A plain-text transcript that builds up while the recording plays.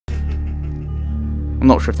I'm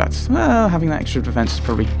not sure if that's... Well, having that extra defense has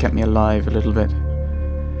probably kept me alive a little bit.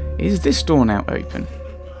 Is this door now open?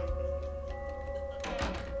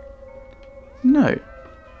 No.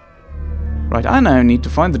 Right, I now need to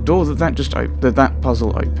find the door that puzzle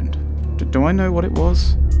opened. Do I know what it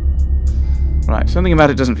was? Right, something about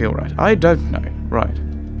it doesn't feel right. I don't know. Right.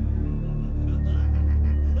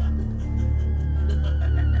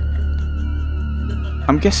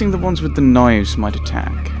 I'm guessing the ones with the knives might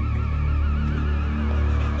attack.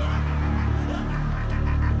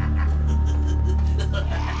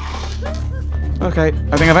 Okay,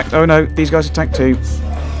 I think I've... Oh no, these guys attack too.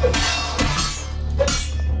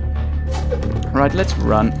 Right, let's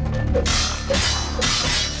run.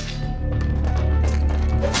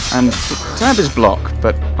 And the tab is blocked,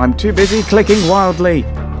 but I'm too busy clicking wildly.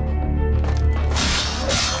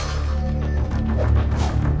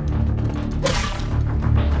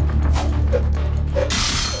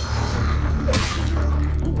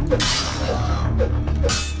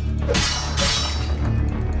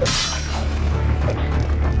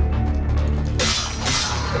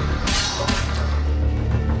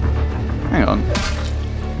 Hang on.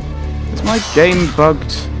 Is my game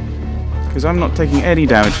bugged? Because I'm not taking any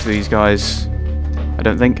damage to these guys. I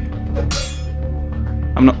don't think.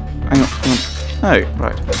 I'm not... Hang on, hang on. Oh,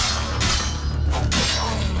 right.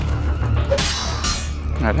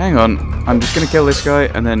 Right, hang on. I'm just going to kill this guy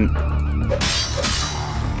and then...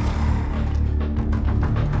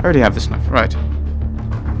 I already have this knife. Right.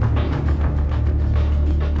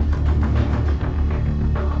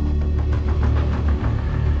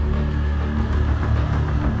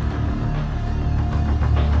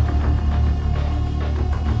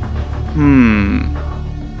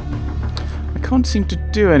 I can't seem to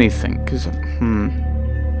do anything, because...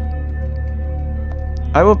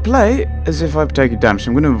 I will play as if I've taken damage.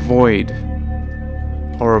 I'm going to avoid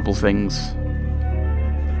horrible things.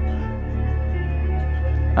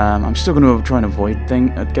 I'm still going to try and avoid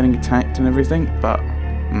getting attacked and everything, but...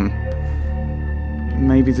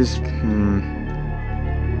 maybe there's...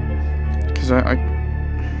 Because I...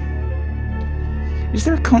 Is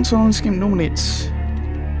there a console on this game? Normally it's...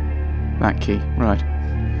 That key, right.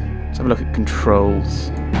 Let's have a look at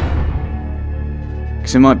controls.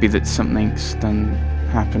 Because it might be that something's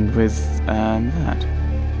happened with that.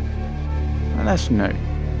 Well, that's no.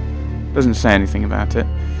 Doesn't say anything about it.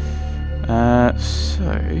 So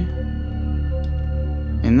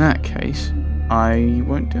in that case, I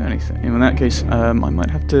won't do anything. In that case, I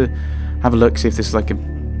might have to have a look, see if this is like a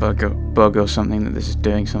bug or something, that this is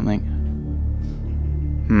doing something.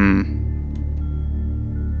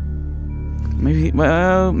 Maybe,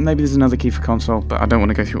 well, maybe there's another key for console, but I don't want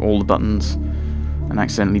to go through all the buttons and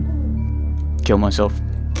accidentally kill myself.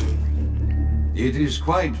 It is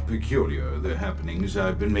quite peculiar, the happenings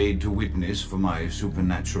I've been made to witness for my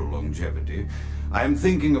supernatural longevity. I am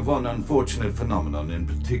thinking of one unfortunate phenomenon in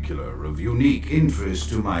particular, of unique interest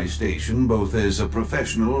to my station, both as a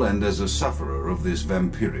professional and as a sufferer of this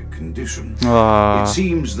vampiric condition. It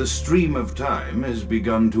seems the stream of time has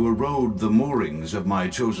begun to erode the moorings of my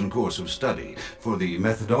chosen course of study, for the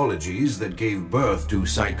methodologies that gave birth to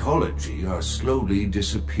psychology are slowly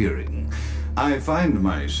disappearing. I find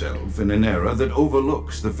myself in an era that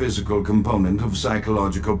overlooks the physical component of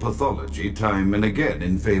psychological pathology time and again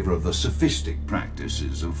in favor of the sophistic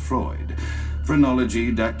practices of Freud.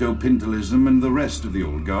 Phrenology, dactopintilism, and the rest of the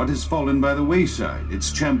old guard has fallen by the wayside,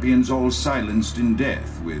 its champions all silenced in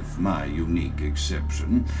death, with my unique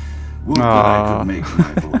exception. Would that I could make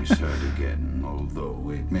my voice heard again, although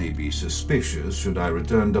it may be suspicious should I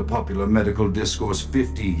return to popular medical discourse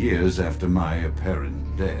 50 years after my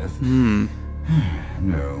apparent death.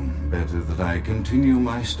 No, better that I continue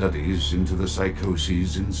my studies into the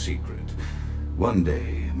psychoses in secret. One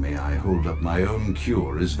day, may I hold up my own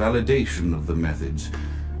cure as validation of the methods.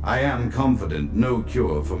 I am confident no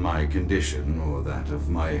cure for my condition, or that of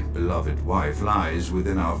my beloved wife, lies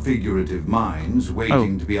within our figurative minds,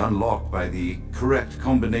 waiting to be unlocked by the correct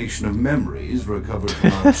combination of memories recovered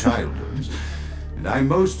from our childhoods. And I'm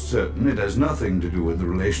most certain it has nothing to do with the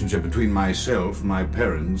relationship between myself, my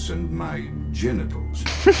parents, and my genitals.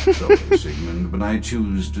 Sorry, Sigmund, but I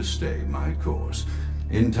choose to stay my course.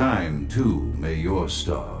 In time, too, may your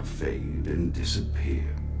star fade and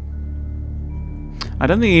disappear. I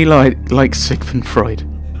don't think he likes Sigmund Freud.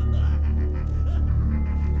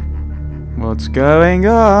 What's going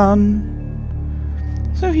on?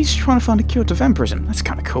 So he's trying to find a cure to vampirism. That's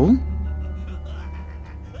kind of cool.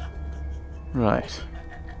 Right.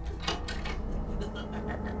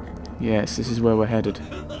 Yes, this is where we're headed.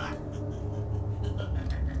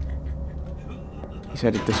 He's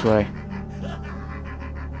headed this way.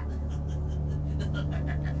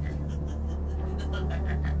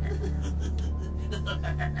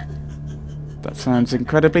 That sounds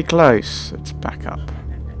incredibly close. Let's back up.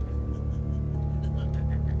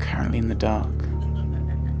 Currently in the dark.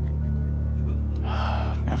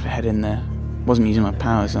 I have to head in there. Wasn't using my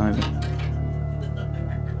powers either.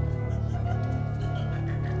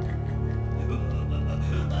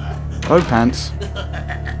 Oh, pants.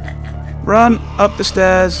 Run up the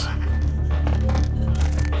stairs.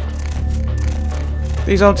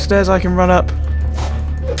 These aren't stairs I can run up.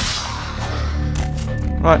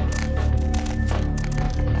 Right.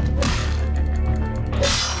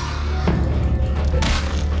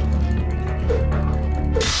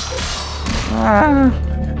 Ah.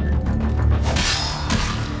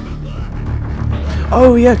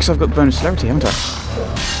 Oh yeah, because I've got the bonus celerity, haven't I?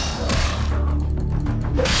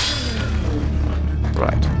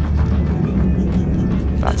 Right.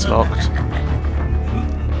 That's locked.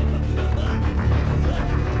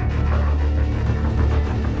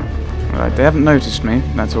 Right, they haven't noticed me.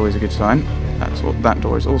 That's always a good sign. That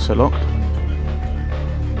door is also locked.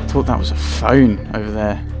 I thought that was a phone over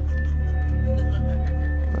there.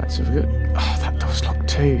 Right, so we've got... Oh, that door's locked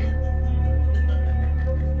too.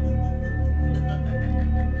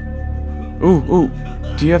 Ooh, ooh.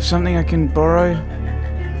 Do you have something I can borrow?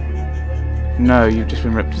 No, you've just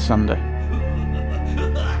been ripped asunder.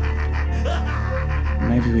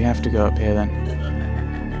 Maybe we have to go up here then.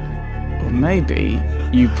 Or maybe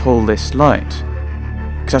you pull this light.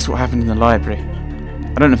 Because that's what happened in the library.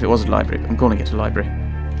 I don't know if it was a library, but I'm calling it a library.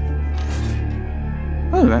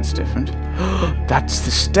 Oh, that's different. That's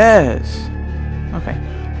the stairs! Okay.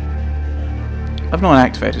 I've not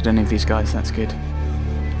activated any of these guys, that's good.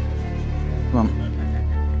 Come on.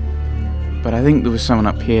 But I think there was someone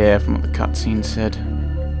up here from what the cutscene said.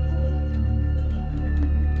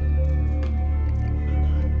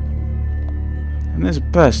 And there's a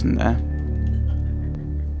person there.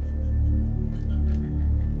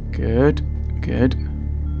 Good, good.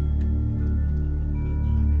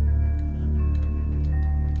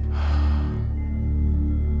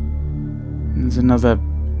 And there's another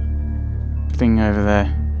thing over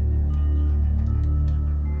there.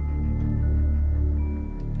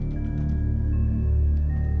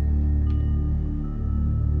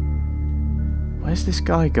 Where's this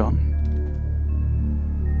guy gone?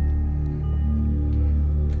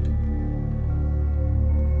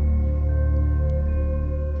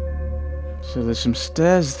 So there's some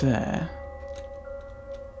stairs there.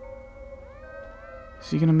 Is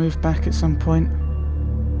he going to move back at some point?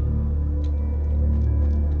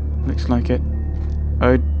 Looks like it.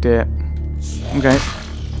 Oh dear. Okay.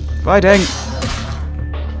 Fighting!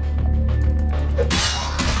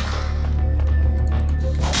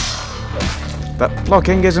 That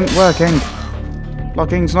blocking isn't working.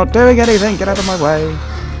 Blocking's not doing anything. Get out of my way.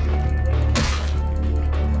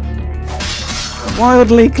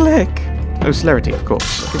 Wildly click. Oh, celerity, of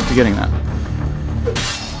course. I keep forgetting that.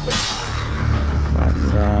 Right,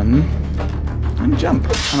 run. And jump.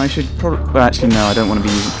 And I should probably... Well, actually, no, I don't want to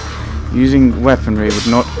be using weaponry would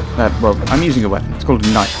not... well, I'm using a weapon. It's called a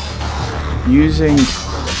knife. Using...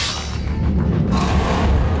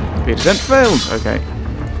 Speed descent failed. Okay.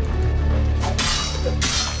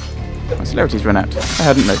 My celerity's run out. I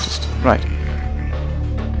hadn't noticed. Right.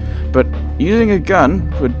 But using a gun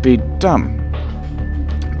would be dumb.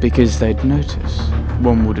 Because they'd notice.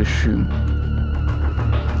 One would assume.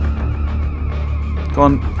 Go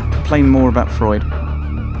on, complain more about Freud.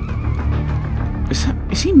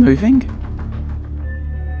 Is he moving?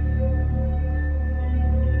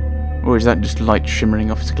 Or is that just light shimmering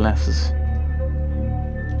off his glasses?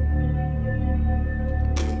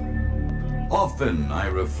 Often I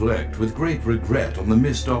reflect with great regret on the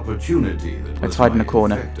missed opportunity that was Let's hide in a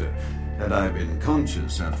corner. infector. Had I been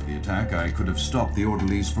conscious after the attack, I could have stopped the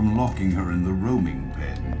orderlies from locking her in the roaming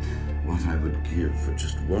pen. What I would give for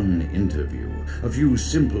just one interview, a few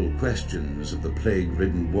simple questions of the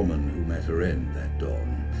plague-ridden woman who met her end that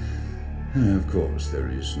dawn. Of course, there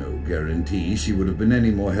is no guarantee she would have been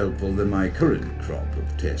any more helpful than my current crop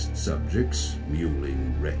of test subjects,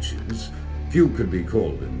 mewling wretches. Few could be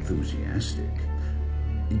called enthusiastic.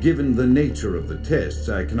 Given the nature of the tests,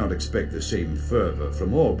 I cannot expect the same fervor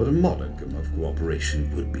from all, but a modicum of cooperation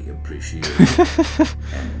would be appreciated.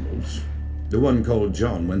 Animals. The one called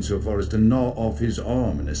John went so far as to gnaw off his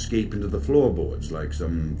arm and escape into the floorboards like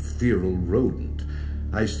some feral rodent.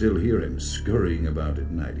 I still hear him scurrying about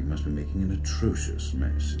at night. He must be making an atrocious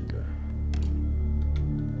mess.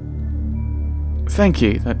 Thank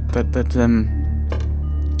you.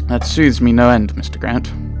 That soothes me no end, Mr.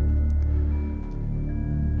 Grant.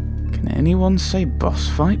 Can anyone say boss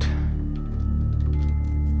fight?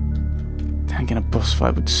 Thinking a boss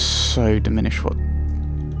fight would so diminish what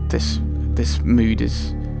this mood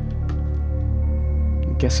is.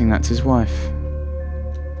 I'm guessing that's his wife,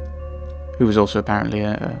 who was also apparently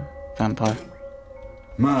a vampire.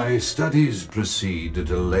 My studies proceed at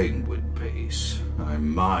a languid pace.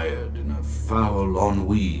 I'm mired in a foul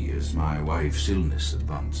ennui as my wife's illness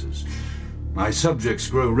advances. My subjects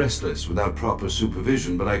grow restless without proper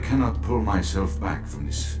supervision, but I cannot pull myself back from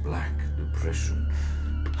this black depression.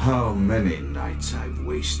 How many nights I've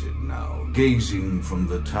wasted now, gazing from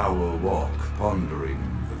the tower walk, pondering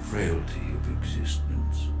the frailty of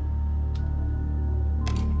existence.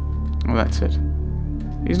 Well, that's it.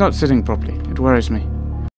 He's not sitting properly. It worries me.